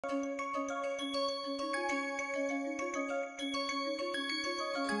Now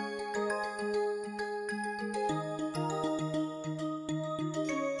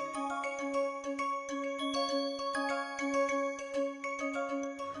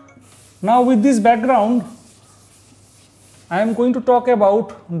with this background, I am going to talk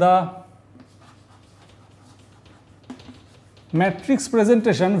about the matrix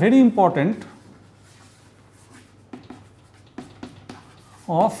presentation, very important,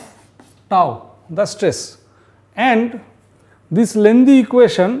 of tau, the stress, and this lengthy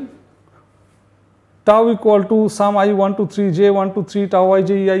equation tau equal to sum I 1 to 3 j 1 to 3 tau I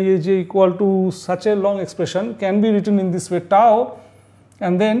j e I a j equal to such a long expression can be written in this way: tau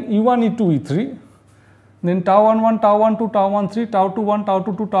and then E1 E2 E3, then tau 1 1 tau 1 2 tau 1 3 tau 2 1 tau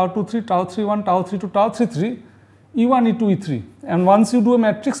 2 2 tau 2 3 tau 3 1 tau 3 2 tau 3 3 E1 E2 E3, and once you do a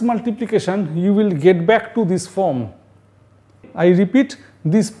matrix multiplication you will get back to this form. I repeat,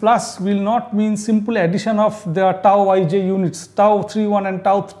 this plus will not mean simple addition of the tau ij units. Tau 3 1 and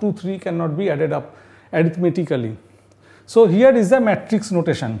tau 2 3 cannot be added up arithmetically. So here is the matrix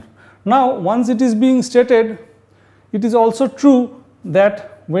notation. Now once it is being stated, it is also true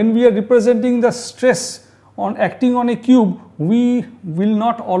that when we are representing the stress on acting on a cube, we will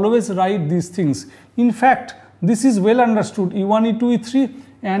not always write these things. In fact, this is well understood, E1 E2 E3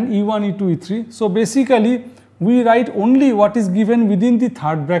 and E1 E2 E3. So basically we write only what is given within the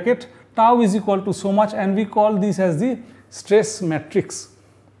third bracket, tau is equal to so much, and we call this as the stress matrix.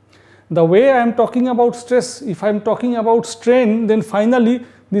 The way I am talking about stress, if I am talking about strain, then finally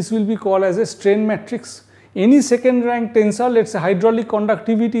this will be called as a strain matrix. Any second rank tensor, let us say hydraulic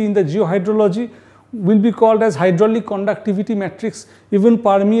conductivity in the geohydrology, will be called as hydraulic conductivity matrix. Even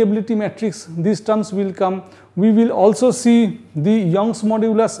permeability matrix, these terms will come. We will also see the Young's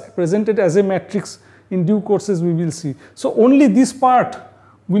modulus presented as a matrix. In due courses we will see. So only this part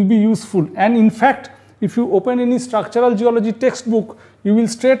will be useful, and in fact if you open any structural geology textbook, you will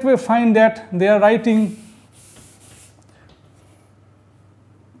straightway find that they are writing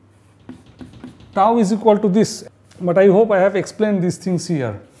tau is equal to this, but I hope I have explained these things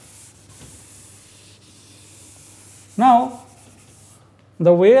here. Now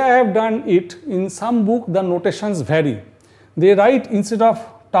the way I have done it, in some book the notations vary. They write instead of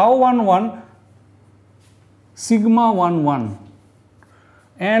tau 1 1 sigma 1 1,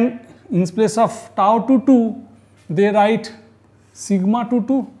 and in place of tau 2 2 they write sigma 2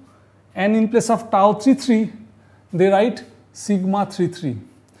 2, and in place of tau 3 3 they write sigma 3 3,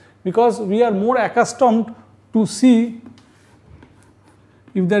 because we are more accustomed to see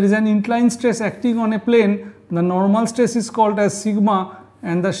if there is an inclined stress acting on a plane, the normal stress is called as sigma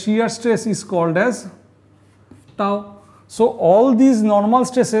and the shear stress is called as tau. So all these normal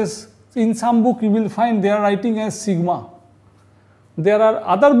stresses, in some book you will find they are writing as sigma. There are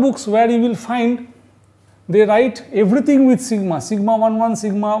other books where you will find they write everything with sigma, sigma 1 1,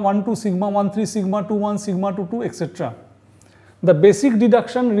 sigma 1 2, sigma 1 3, sigma 2 1, sigma 2 2, etc. The basic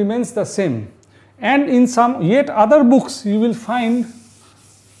deduction remains the same, and in some yet other books you will find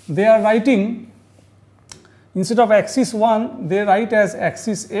they are writing, instead of axis 1 they write as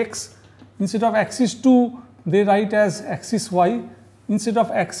axis x, instead of axis 2 they write as axis y, instead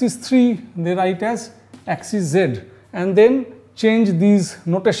of axis 3 they write as axis z, and then change these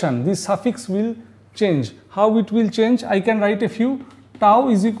notation. This suffix will change. How it will change? I can write a few. Tau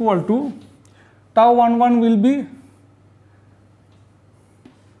is equal to, tau 1 1 will be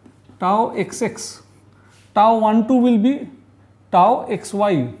tau xx, tau 1 2 will be tau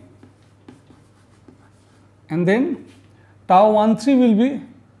xy, and then tau 1 3 will be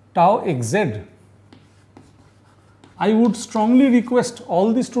tau xz. I would strongly request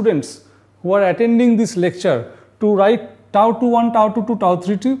all the students who are attending this lecture to write tau 2 1, tau 2 2, tau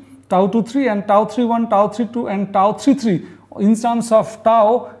 3 2, tau 2 3, and tau 3 1, tau 3 2, and tau 3 3 in terms of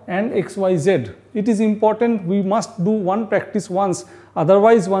tau and xyz. It is important, we must do one practice once,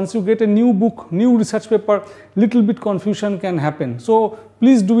 otherwise once you get a new book, new research paper, little bit confusion can happen. So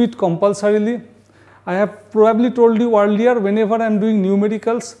please do it compulsorily. I have probably told you earlier, whenever I am doing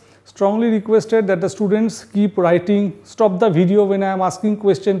numericals, strongly requested that the students keep writing, stop the video when I am asking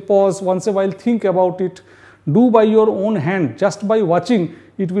question, pause once a while, think about it, do by your own hand. Just by watching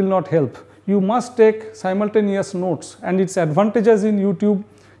it will not help. You must take simultaneous notes, and its advantages in YouTube,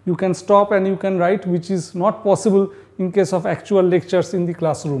 you can stop and you can write, which is not possible in case of actual lectures in the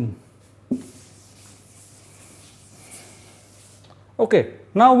classroom. Okay,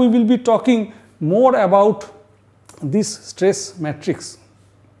 now we will be talking more about this stress matrix.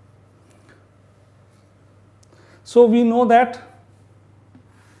 So we know that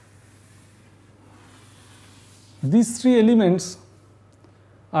these three elements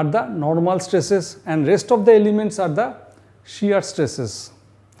are the normal stresses and rest of the elements are the shear stresses.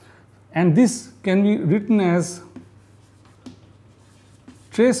 And this can be written as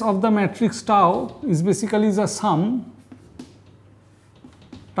trace of the matrix tau is basically the sum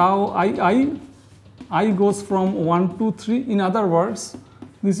tau I goes from 1 to 3. In other words,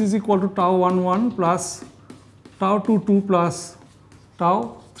 this is equal to tau 1 plus tau 2 plus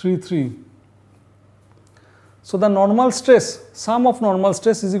tau 3. So the normal stress, sum of normal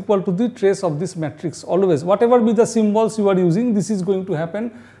stress is equal to the trace of this matrix always. Whatever be the symbols you are using, this is going to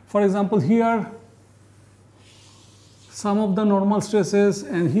happen. For example, here sum of the normal stresses,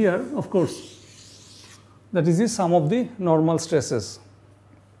 and here of course that is the sum of the normal stresses.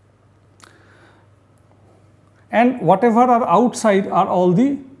 And whatever are outside are all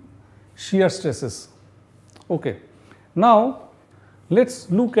the shear stresses. Okay. Now let's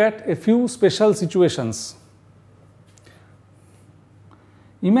look at a few special situations.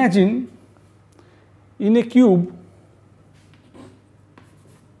 Imagine in a cube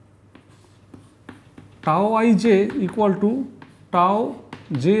tau ij equal to tau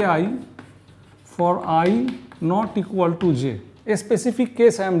ji for I not equal to j. A specific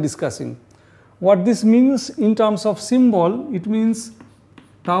case I am discussing. What this means in terms of symbol, it means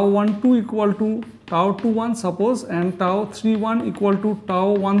tau 12 equal to tau 21 suppose, and tau 31 equal to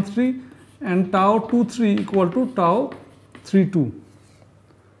tau 13, and tau 23 equal to tau 32.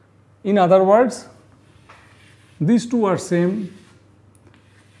 In other words, these two are same,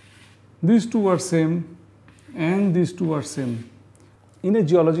 these two are same, and these two are same in a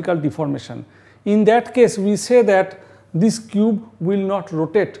geological deformation. In that case, we say that this cube will not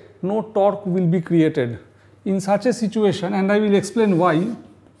rotate, no torque will be created. In such a situation, and I will explain why,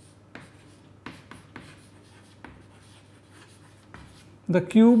 the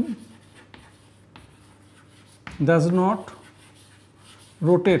cube does not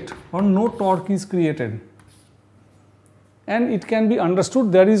rotate or no torque is created. And it can be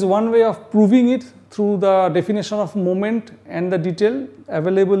understood. There is one way of proving it through the definition of moment and the detail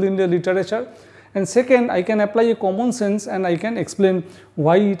available in the literature. And second, I can apply a common sense and I can explain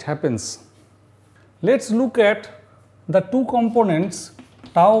why it happens. Let's look at the two components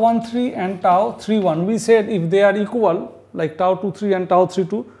tau 13 and tau 31. We said if they are equal, like tau 23 and tau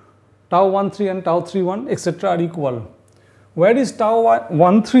 32, tau 13 and tau 31 etc. are equal. Where is tau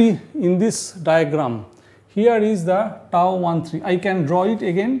 13 in this diagram? Here is the tau 13. I can draw it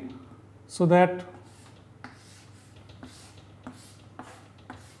again so that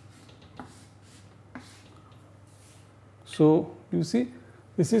you see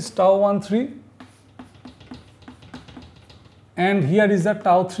this is tau 13 and here is the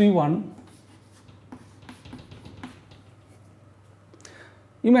tau 31.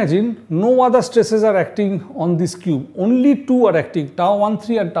 Imagine no other stresses are acting on this cube, only two are acting, tau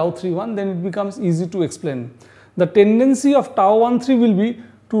 13 and tau 31, then it becomes easy to explain. The tendency of tau 13 will be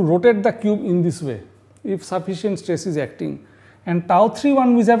to rotate the cube in this way if sufficient stress is acting, and tau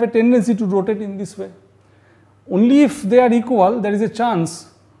 31 will have a tendency to rotate in this way. Only if they are equal, there is a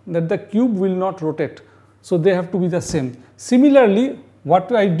chance that the cube will not rotate, so they have to be the same. Similarly,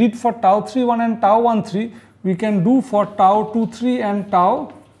 what I did for tau 31 and tau 13, we can do for tau 23 and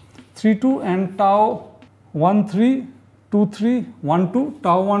tau 32 and tau 13, 23, 12,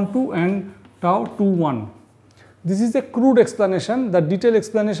 tau 12 and tau 21. This is a crude explanation. The detailed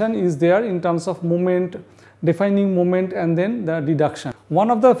explanation is there in terms of moment, defining moment and then the reduction.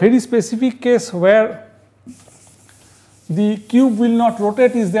 One of the very specific case where the cube will not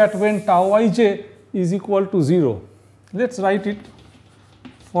rotate is that when tau ij is equal to 0. Let's write it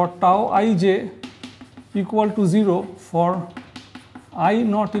for tau ij equal to 0 for I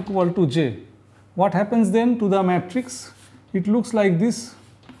not equal to j. What happens then to the matrix? It looks like this: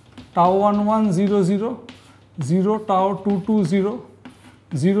 tau 11 0 0, 0 tau 2 2 0,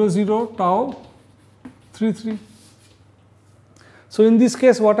 0 0 tau 3 3. So in this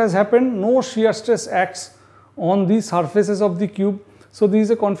case, what has happened? No shear stress acts on the surfaces of the cube. So this is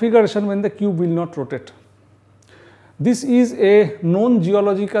a configuration when the cube will not rotate. This is a known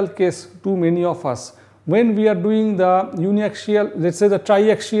geological case to many of us. When we are doing the uniaxial, let's say the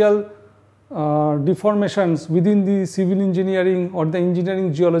triaxial deformations within the civil engineering or the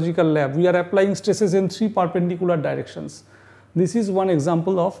engineering geological lab, we are applying stresses in 3 perpendicular directions. This is one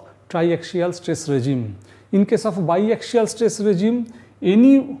example of triaxial stress regime. In case of biaxial stress regime,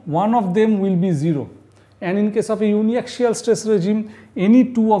 any one of them will be 0, and in case of a uniaxial stress regime,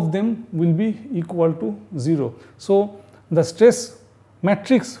 any two of them will be equal to 0. So the stress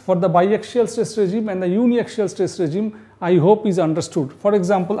matrix for the biaxial stress regime and the uniaxial stress regime, I hope, is understood. For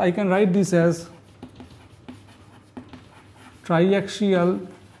example, I can write this as triaxial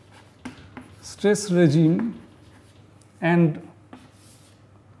stress regime and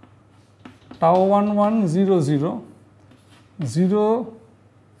tau 1 1 0 0 0,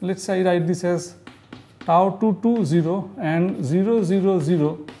 let us say I write this as tau 2 2 0 and 0 0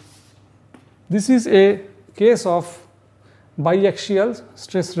 0. This is a case of biaxial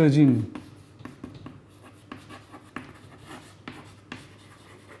stress regime.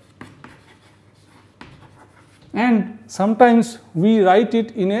 And sometimes we write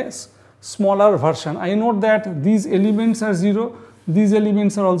it in a smaller version. I note that these elements are 0, these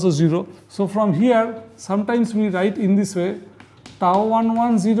elements are also 0. So from here sometimes we write in this way tau 1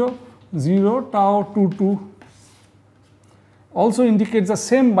 1 0 0 tau 2 2 also indicates the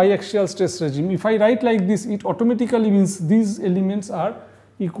same biaxial stress regime. If I write like this, it automatically means these elements are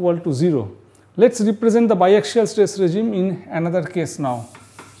equal to 0. Let us represent the biaxial stress regime in another case now.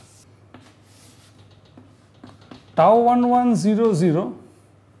 Tau 1 1 0 0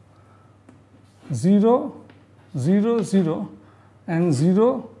 0 0 0 and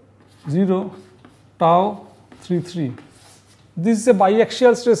 0 0 tau 3 3. This is a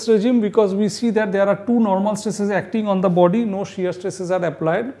biaxial stress regime because we see that there are two normal stresses acting on the body, no shear stresses are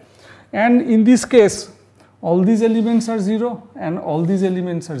applied, and in this case all these elements are 0 and all these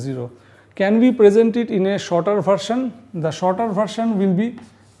elements are 0. Can we present it in a shorter version? The shorter version will be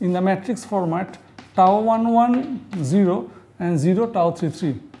in the matrix format tau 1 1 0 and 0 tau 3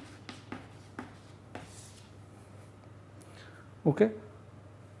 3. Okay.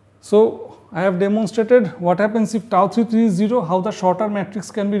 So I have demonstrated what happens if tau 3 3 is 0, how the shorter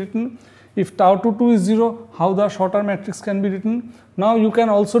matrix can be written. If tau 2 2 is 0, how the shorter matrix can be written. Now you can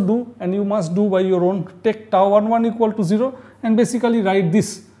also do, and you must do by your own, take tau 1 1 equal to 0 and basically write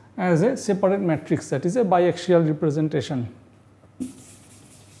this as a separate matrix, that is a biaxial representation.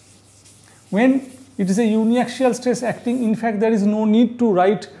 When it is a uniaxial stress acting, in fact there is no need to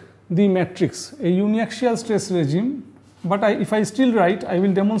write the matrix, a uniaxial stress regime, but if I still write, I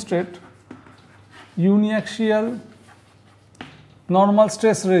will demonstrate uniaxial normal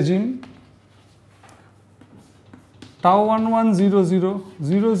stress regime tau 1 1 0 0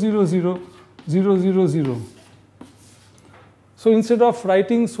 0 0 0 0 0 0. So instead of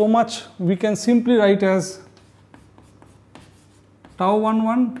writing so much, we can simply write as tau 1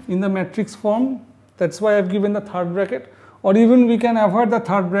 1 in the matrix form. That's why I have given the third bracket, or even we can avoid the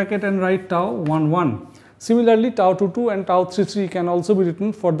third bracket and write tau 1 1. Similarly, tau 2 2 and tau 3 3 can also be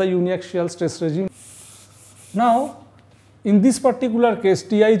written for the uniaxial stress regime. Now, in this particular case,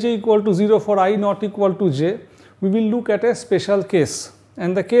 Tij equal to 0 for I not equal to j, we will look at a special case,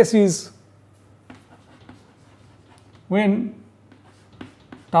 and the case is when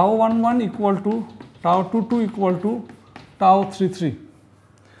tau 1 1 equal to tau 2 2 equal to tau 3 3.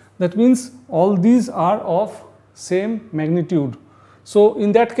 That means all these are of same magnitude. So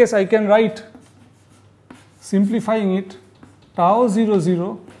in that case I can write, simplifying it, tau 0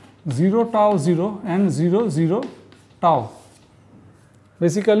 0 0 tau 0 and 0 0 tau.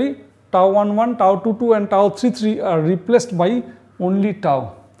 Basically tau 1 1, tau 2 2 and tau 3 3 are replaced by only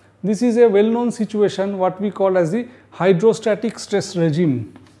tau. This is a well known situation, what we call as the hydrostatic stress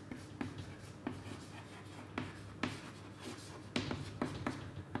regime.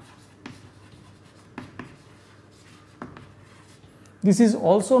 This is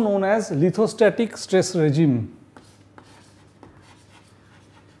also known as lithostatic stress regime.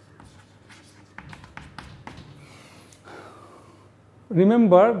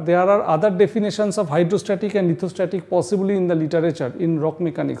 Remember, there are other definitions of hydrostatic and lithostatic possibly in the literature in rock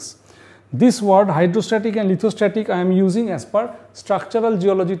mechanics. This word hydrostatic and lithostatic I am using as per structural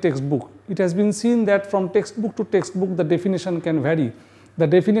geology textbook. It has been seen that from textbook to textbook the definition can vary. The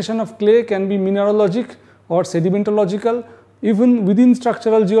definition of clay can be mineralogic or sedimentological. Even within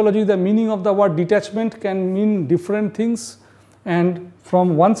structural geology, the meaning of the word detachment can mean different things, and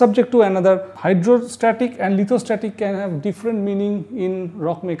from one subject to another, hydrostatic and lithostatic can have different meaning in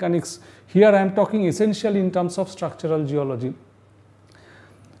rock mechanics. Here I am talking essentially in terms of structural geology.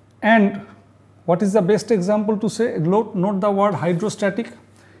 And what is the best example to say? Note the word hydrostatic.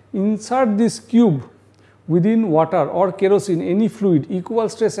 Insert this cube within water or kerosene, any fluid, equal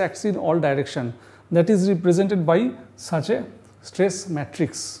stress acts in all direction. That is represented by such a stress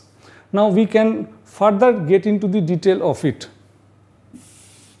matrix. Now we can further get into the detail of it.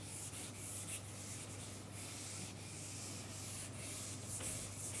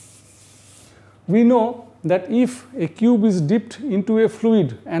 We know that if a cube is dipped into a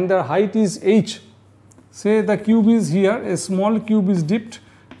fluid and the height is h, say the cube is here, a small cube is dipped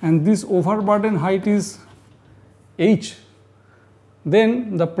and this overburden height is h,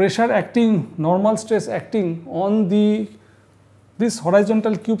 then the pressure acting, normal stress acting on the This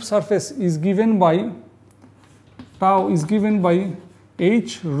horizontal cube surface is given by tau is given by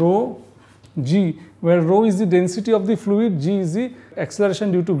h rho g, where rho is the density of the fluid, g is the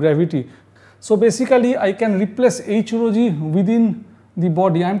acceleration due to gravity. So basically I can replace h rho g within the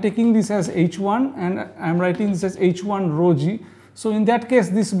body. I am taking this as h1 and I am writing this as h1 rho g. So in that case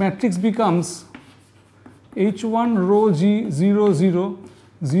this matrix becomes h1 rho g 0 0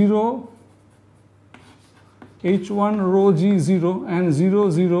 0 h1 rho g 0 and 0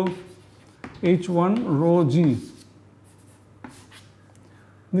 0 h1 rho g.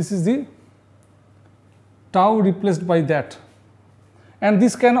 This is the tau replaced by that, and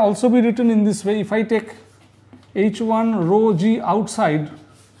this can also be written in this way. If I take h1 rho g outside,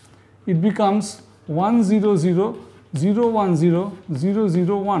 it becomes 1 0 0 0 1 0 0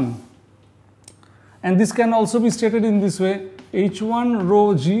 0 1, and this can also be stated in this way: h1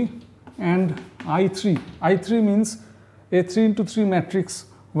 rho g and I3. I3 means a 3 into 3 matrix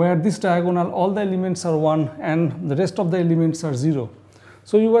where this diagonal all the elements are 1 and the rest of the elements are 0.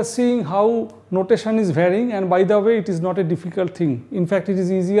 So you are seeing how notation is varying, and by the way it is not a difficult thing. In fact, it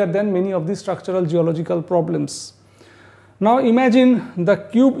is easier than many of the structural geological problems. Now imagine the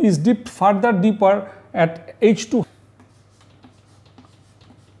cube is dipped further deeper at H2.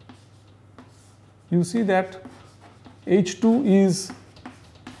 You see that H2 is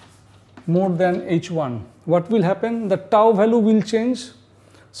more than H1. What will happen? The tau value will change.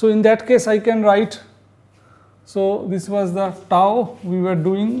 So in that case I can write, so this was the tau we were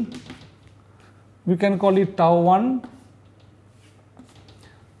doing, we can call it tau 1.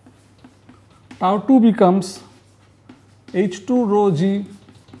 Tau 2 becomes H2 rho g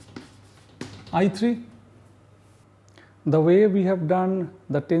I3. The way we have done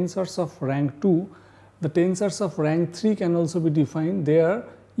the tensors of rank 2, the tensors of rank 3 can also be defined. There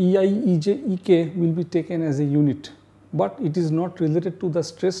EI, EJ, EK will be taken as a unit, but it is not related to the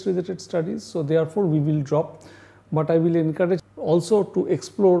stress related studies, so therefore we will drop. But I will encourage also to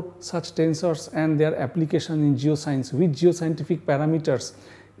explore such tensors and their application in geoscience, which geoscientific parameters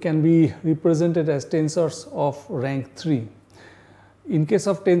can be represented as tensors of rank 3. In case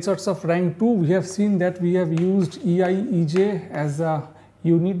of tensors of rank 2, we have seen that we have used EI, EJ as a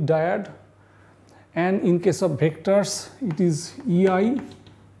unit dyad, and in case of vectors it is EI,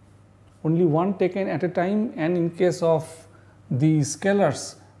 only one taken at a time, and in case of the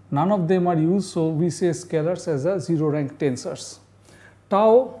scalars none of them are used, so we say scalars as a 0 rank tensors.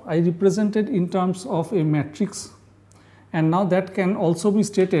 Tau I represented in terms of a matrix, and now that can also be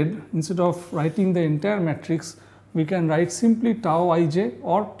stated, instead of writing the entire matrix we can write simply tau ij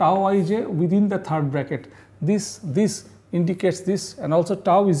or tau ij within the third bracket. This indicates this, and also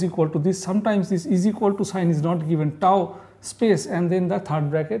tau is equal to this. Sometimes this is equal to sign is not given, tau space and then the third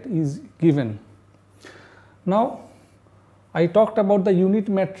bracket is given. Now I talked about the unit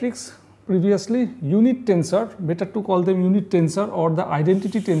matrix previously. Unit tensor, better to call them unit tensor or the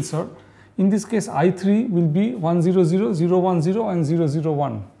identity tensor. In this case I3 will be 1 0 0 0 1 0 and 0 0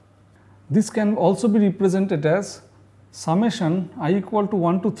 1. This can also be represented as summation I equal to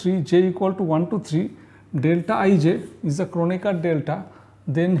 1 to 3, j equal to 1 to 3, delta ij is the Kronecker delta,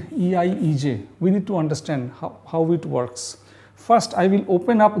 then EI, EJ. We need to understand how it works. First I will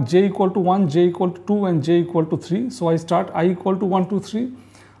open up j equal to 1, j equal to 2 and j equal to 3. So I start I equal to 1 to 3,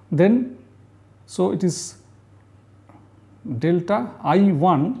 then so it is delta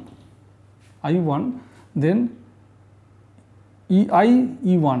I1, then EI,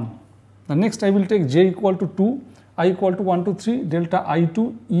 E1. The next I will take j equal to 2, I equal to 1 to 3, delta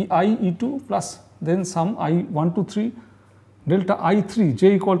I2, EI, E2 plus then sum I 1 to 3, delta I3,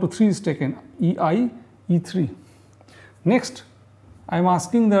 j equal to 3 is taken, EI, E3. Next I am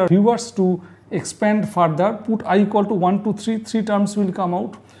asking the viewers to expand further, put I equal to 1 to 3, 3 terms will come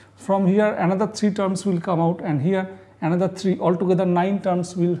out. From here another 3 terms will come out, and here another 3, altogether 9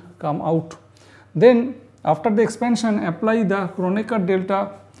 terms will come out. Then after the expansion apply the Kronecker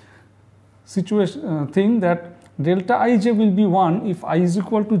delta situation thing, that delta ij will be 1 if I is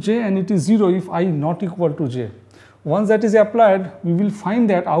equal to j and it is 0 if I not equal to j. Once that is applied, we will find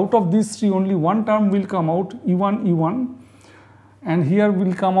that out of these 3 only one term will come out, E1, E1, and here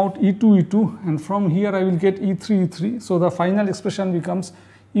will come out E2, E2, and from here I will get E3, E3. So the final expression becomes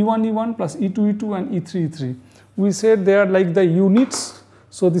E1, E1 plus E2, E2 and E3, E3. We said they are like the units,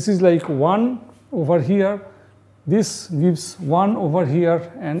 so this is like 1 over here, this gives 1 over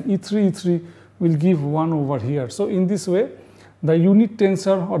here, and E3, E3 will give 1 over here. So in this way the unit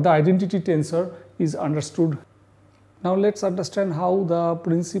tensor or the identity tensor is understood. Now let's understand how the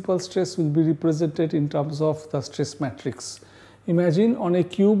principal stress will be represented in terms of the stress matrix. Imagine on a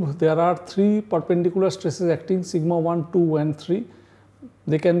cube there are 3 perpendicular stresses acting, sigma 1, 2 and 3.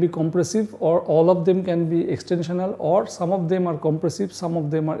 They can be compressive, or all of them can be extensional, or some of them are compressive, some of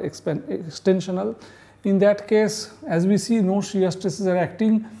them are extensional. In that case, as we see no shear stresses are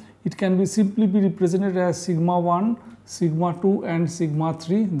acting, it can be simply be represented as sigma 1, sigma 2 and sigma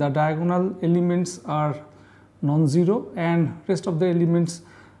 3. The diagonal elements are non-zero, and rest of the elements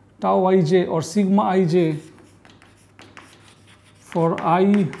tau ij or sigma ij for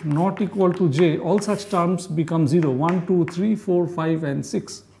I not equal to j, all such terms become 0, 1, 2, 3, 4, 5 and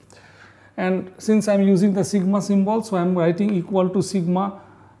 6. And since I am using the sigma symbol, so I am writing equal to sigma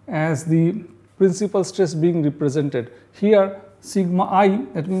as the principal stress being represented. Here sigma I,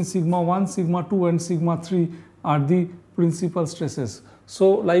 that means sigma 1, sigma 2 and sigma 3 are the principal stresses.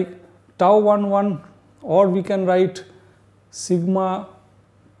 So like tau 11, or we can write sigma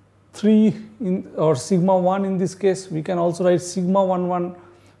 3 in, or sigma 1 in this case, we can also write sigma 11.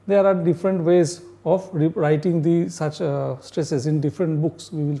 There are different ways of writing the such stresses in different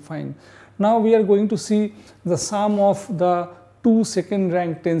books we will find. Now we are going to see the sum of the 2 second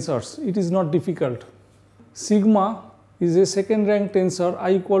rank tensors. It is not difficult. Sigma is a second rank tensor,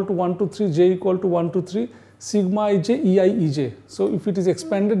 I equal to 1 to 3, j equal to 1 to 3, sigma ij, ei, ej. So if it is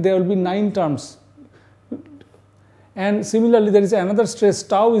expanded, there will be 9 terms. And similarly, there is another stress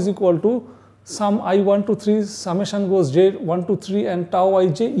tau is equal to sum I 1 to 3, summation goes j 1 to 3 and tau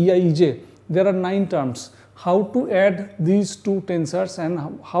ij, ei, ej. There are 9 terms. How to add these 2 tensors and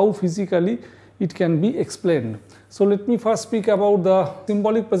how physically it can be explained. So let me first speak about the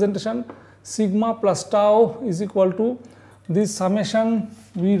symbolic presentation. Sigma plus tau is equal to this summation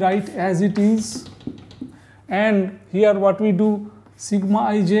we write as it is, and here what we do, sigma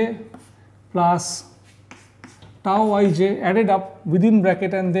ij plus tau ij added up within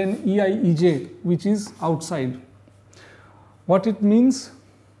bracket and then ei, ej, which is outside. What it means,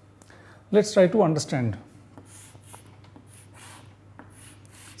 let's try to understand.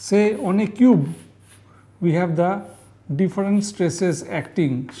 Say on a cube we have the different stresses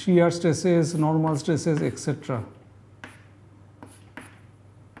acting, shear stresses, normal stresses, etc.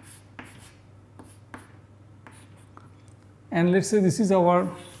 And let's say this is our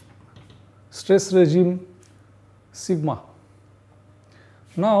stress regime sigma.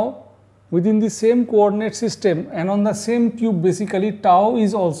 Now within the same coordinate system and on the same cube, basically tau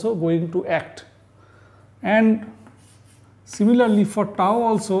is also going to act, and similarly for tau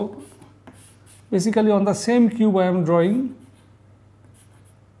also, basically on the same cube I am drawing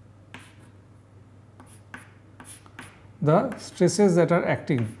the stresses that are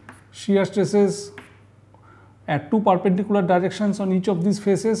acting, shear stresses at 2 perpendicular directions on each of these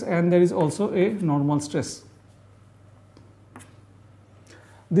faces, and there is also a normal stress.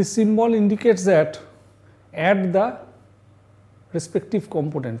 This symbol indicates that add the respective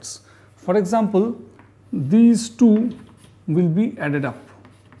components. For example, these 2 will be added up.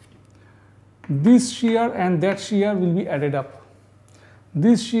 This shear and that shear will be added up.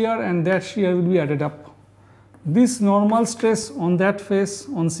 This shear and that shear will be added up. This normal stress on that face,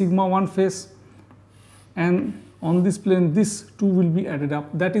 on sigma 1 face, and on this plane, this 2 will be added up.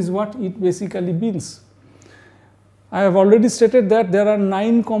 That is what it basically means. I have already stated that there are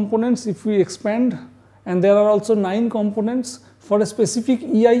 9 components if we expand, and there are also 9 components for a specific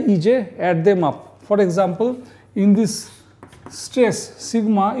ei, ej, add them up. For example, in this stress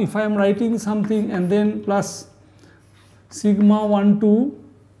sigma, if I am writing something and then plus sigma 1 2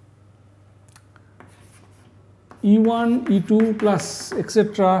 E1, E2 plus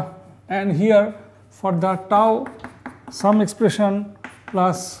etc., and here for the tau some expression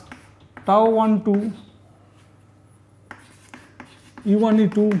plus tau 1 2 E1,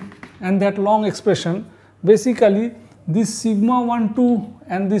 E2 and that long expression, basically this sigma 1 2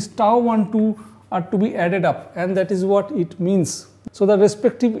 and this tau 1 2 are to be added up, and that is what it means. So the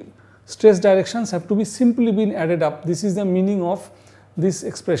respective stress directions have to be simply been added up. This is the meaning of this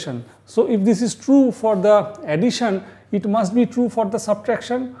expression. So if this is true for the addition, it must be true for the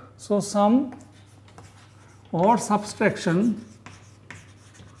subtraction. So sum or subtraction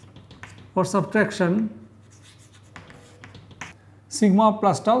sigma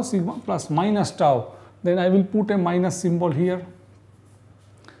plus tau, sigma plus minus tau, then I will put a minus symbol here.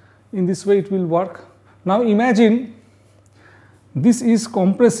 In this way it will work. Now imagine this is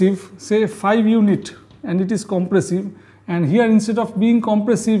compressive, say 5 unit, and it is compressive, and here instead of being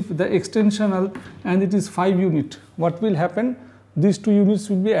compressive the extensional, and it is 5 unit. What will happen? These 2 units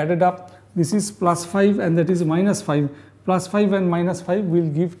will be added up. This is plus 5 and that is minus 5. Plus 5 and minus 5 will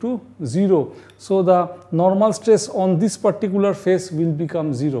give to 0. So the normal stress on this particular face will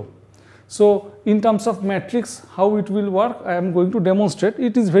become 0. So, in terms of matrix, how it will work, I am going to demonstrate.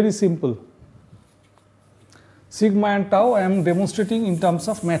 It is very simple. Sigma and tau I am demonstrating in terms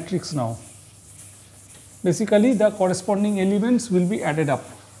of matrix now. Basically, the corresponding elements will be added up.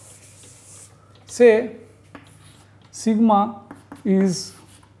 Say sigma is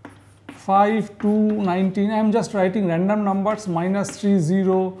 5, 2, 19, I am just writing random numbers -3,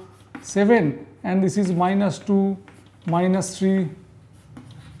 0, 7, and this is -2, -3,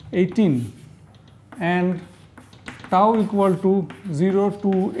 18, and tau equal to 0,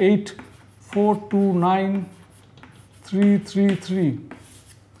 2, 8, 4, 2, 9, 3, 3, 3.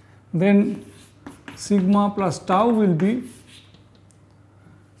 Then sigma plus tau will be,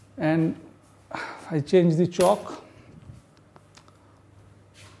 and I change the chalk,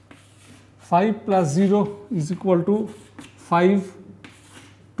 5 plus 0 is equal to 5,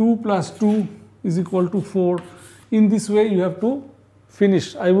 2 plus 2 is equal to 4. In this way you have to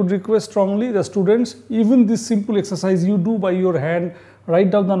finish. I would request strongly the students, even this simple exercise you do by your hand,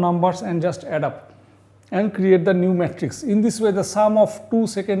 write down the numbers and just add up and create the new matrix. In this way the sum of two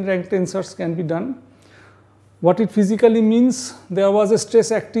second rank tensors can be done. What it physically means, there was a stress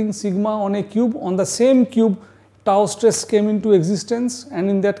acting sigma on a cube, on the same cube tau stress came into existence, and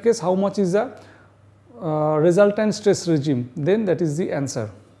in that case how much is the resultant stress regime, then that is the answer.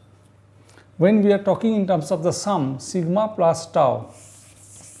 When we are talking in terms of the sum sigma plus tau,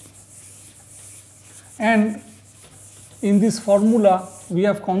 and in this formula we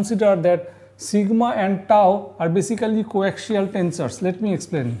have considered that sigma and tau are basically coaxial tensors. Let me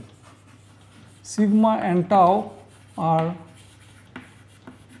explain. Sigma and tau are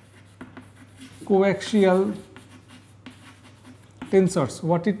coaxial tensors.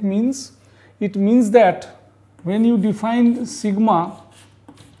 What it means? It means that when you define sigma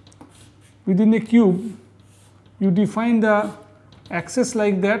within a cube, you define the axis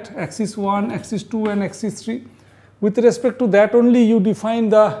like that, axis 1, axis 2 and axis 3. With respect to that only you define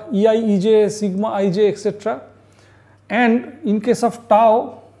the ei, ej, sigma, ij, etc. And in case of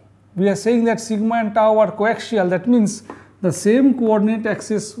tau, we are saying that sigma and tau are coaxial. That means the same coordinate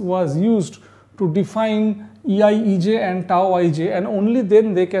axis was used to define ei, ej and tau ij, and only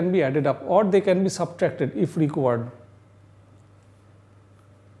then they can be added up or they can be subtracted if required.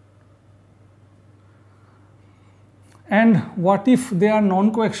 And what if they are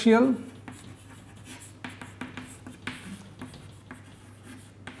non-coaxial?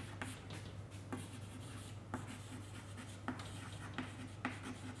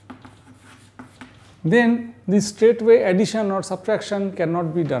 Then this straightway addition or subtraction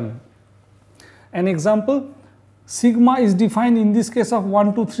cannot be done. An example, sigma is defined in this case of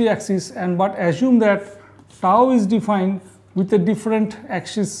 1, 2, 3 axis, and but assume that tau is defined with a different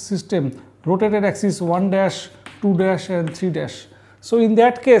axis system, rotated axis 1 dash, 2 dash and 3 dash. So in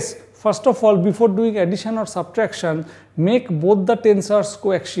that case, first of all, before doing addition or subtraction, make both the tensors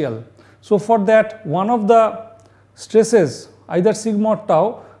coaxial. So for that, one of the stresses, either sigma or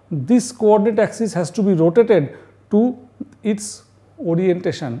tau, this coordinate axis has to be rotated to its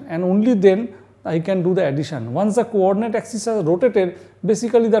orientation, and only then I can do the addition. Once the coordinate axis is rotated,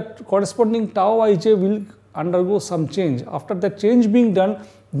 basically the corresponding tau ij will undergo some change. After the change being done,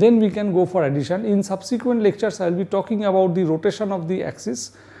 then we can go for addition. In subsequent lectures, I will be talking about the rotation of the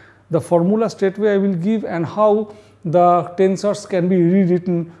axis, the formula straightway I will give, and how the tensors can be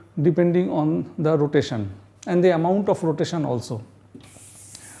rewritten depending on the rotation and the amount of rotation also.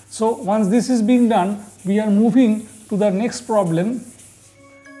 So once this is being done, we are moving to the next problem.